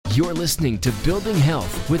You're listening to Building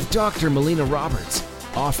Health with Dr. Melina Roberts,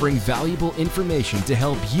 offering valuable information to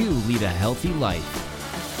help you lead a healthy life.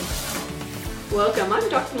 Welcome, I'm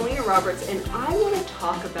Dr. Melina Roberts, and I want to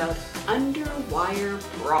talk about Underwire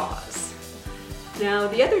bras. Now,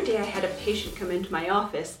 the other day I had a patient come into my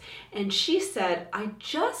office and she said, I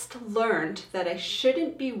just learned that I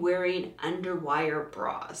shouldn't be wearing Underwire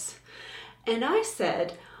bras. And I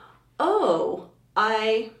said,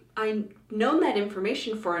 I've known that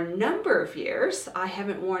information for a number of years. I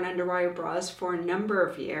haven't worn Underwire bras for a number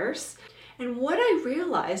of years. And what I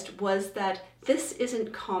realized was that this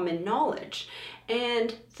isn't common knowledge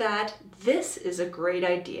and that this is a great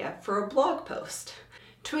idea for a blog post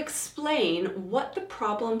to explain what the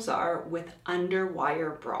problems are with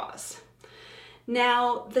Underwire bras.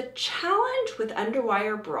 Now, the challenge with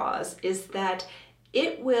Underwire bras is that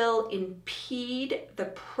it will impede the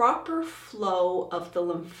proper flow of the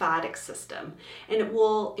lymphatic system, and it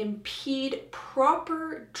will impede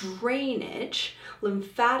proper drainage,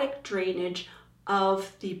 lymphatic drainage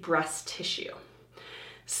of the breast tissue.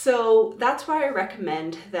 So that's why I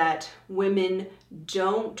recommend that women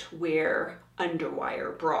don't wear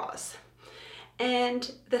Underwire bras.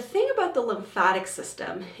 And the thing about the lymphatic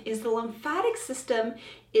system is the lymphatic system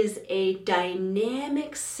is a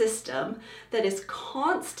dynamic system that is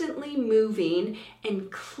constantly moving and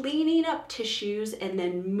cleaning up tissues and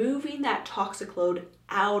then moving that toxic load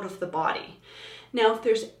out of the body. Now, if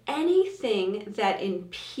there's anything that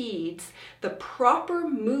impedes the proper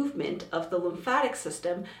movement of the lymphatic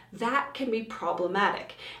system, that can be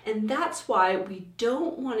problematic. And that's why we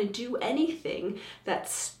don't want to do anything that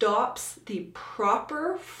stops the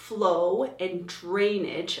proper flow and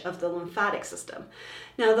drainage of the lymphatic system.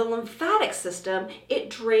 Now, the lymphatic system, it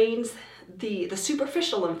drains the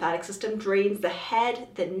superficial lymphatic system, drains the head,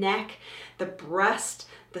 the neck, the breast,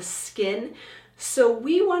 the skin. So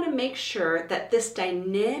we want to make sure that this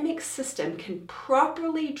dynamic system can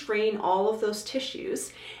properly drain all of those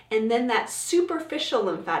tissues, and then that superficial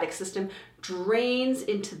lymphatic system drains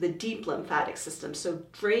into the deep lymphatic system. So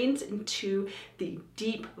drains into the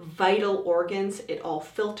deep vital organs. It all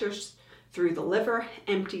filters through the liver,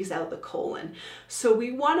 empties out the colon. So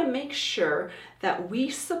we want to make sure that we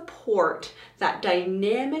support that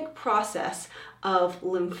dynamic process of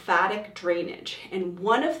lymphatic drainage. And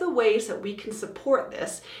one of the ways that we can support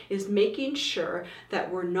this is making sure that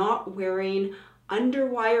we're not wearing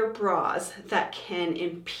Underwire bras that can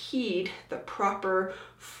impede the proper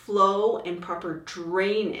flow and proper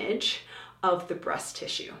drainage of the breast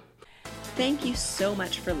tissue. Thank you so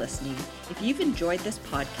much for listening. If you've enjoyed this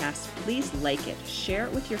podcast, please like it, share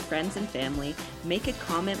it with your friends and family, make a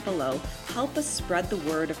comment below, help us spread the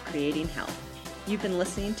word of creating health. You've been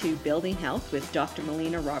listening to Building Health with Dr.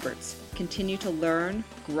 Melina Roberts. Continue to learn,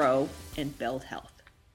 grow, and build health.